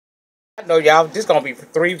I know y'all, this gonna be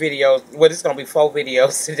 3 videos. Well, this gonna be 4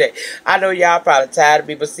 videos today. I know y'all probably tired of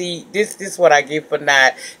me, but see, this is what I get for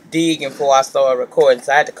not digging before I started recording,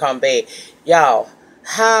 so I had to come back. Y'all,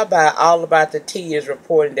 how about All About the Tea is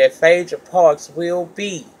reporting that Phaedra Parks will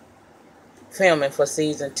be filming for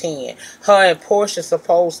season 10. Her and Portia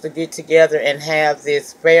supposed to get together and have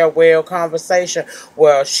this farewell conversation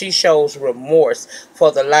where she shows remorse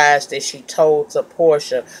for the lies that she told to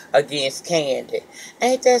Portia against Candy.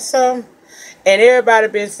 Ain't that something? And everybody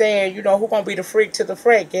been saying, you know, who gonna be the freak to the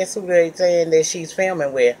frat? Guess who they saying that she's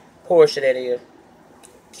filming with? Portia, that is.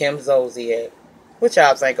 Kim Zolciak. What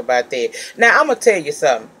y'all think about that? Now, I'm going to tell you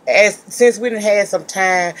something. Since we done had some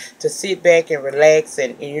time to sit back and relax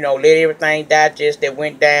and, you know, let everything digest that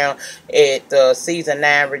went down at the season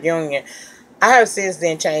 9 reunion, I have since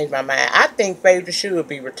then changed my mind. I think Phaedra should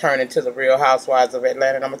be returning to the Real Housewives of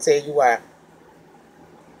Atlanta, and I'm going to tell you why.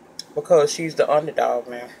 Because she's the underdog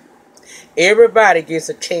now. Everybody gets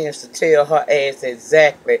a chance to tell her ass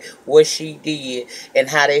exactly what she did and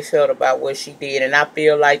how they felt about what she did. And I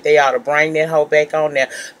feel like they ought to bring that hoe back on there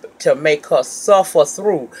to make her suffer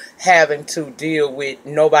through having to deal with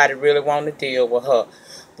nobody really wanting to deal with her.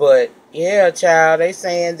 But yeah, child, they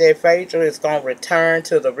saying that Phaedra is going to return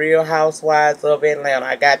to the Real Housewives of Atlanta.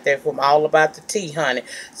 I got that from All About the Tea, honey.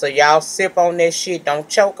 So y'all sip on that shit. Don't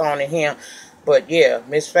choke on it here. But yeah,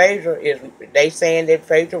 Miss Phaedra they saying that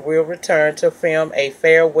Phaedra will return to film a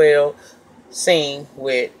farewell scene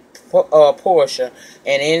with Portia.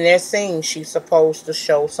 And in that scene, she's supposed to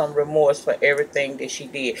show some remorse for everything that she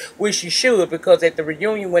did. Which she should, because at the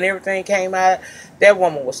reunion when everything came out, that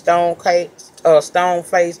woman was stone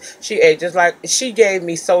faced. She ate just like, she gave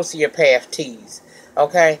me sociopath tease.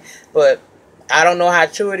 Okay? But I don't know how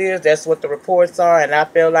true it is. That's what the reports are, and I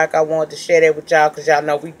feel like I wanted to share that with y'all because y'all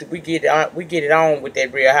know we get it on with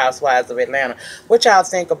that Real Housewives of Atlanta. What y'all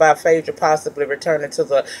think about Phaedra possibly returning to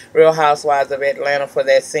the Real Housewives of Atlanta for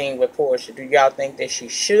that scene with Portia? Do y'all think that she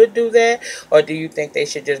should do that, or do you think they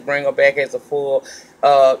should just bring her back as a full,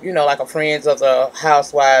 you know, like a Friends of the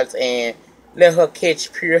Housewives and let her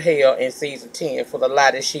catch pure hell in season 10 for the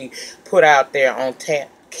lie that she put out there on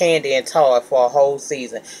Candy and Todd for a whole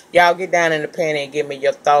season? Y'all get down in the pen and give me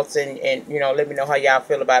your thoughts and you know, let me know how y'all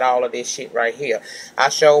feel about all of this shit right here. I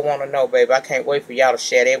sure want to know, baby. I can't wait for y'all to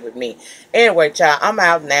share that with me. Anyway, child, I'm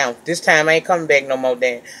out now. This time I ain't coming back no more,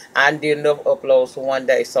 Dan. I did enough uploads for one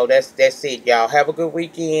day, so that's it, y'all. Have a good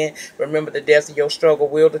weekend. Remember, the depth of your struggle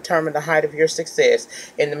will determine the height of your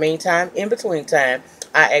success. In the meantime, in between time,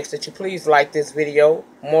 I ask that you please like this video.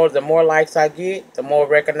 The more likes I get, the more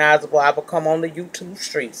recognizable I become on the YouTube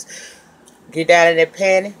streets. Get down in that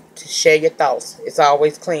panty to share your thoughts. It's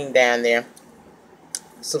always clean down there.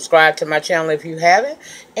 Subscribe to my channel if you haven't,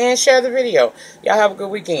 and share the video. Y'all have a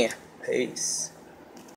good weekend. Peace.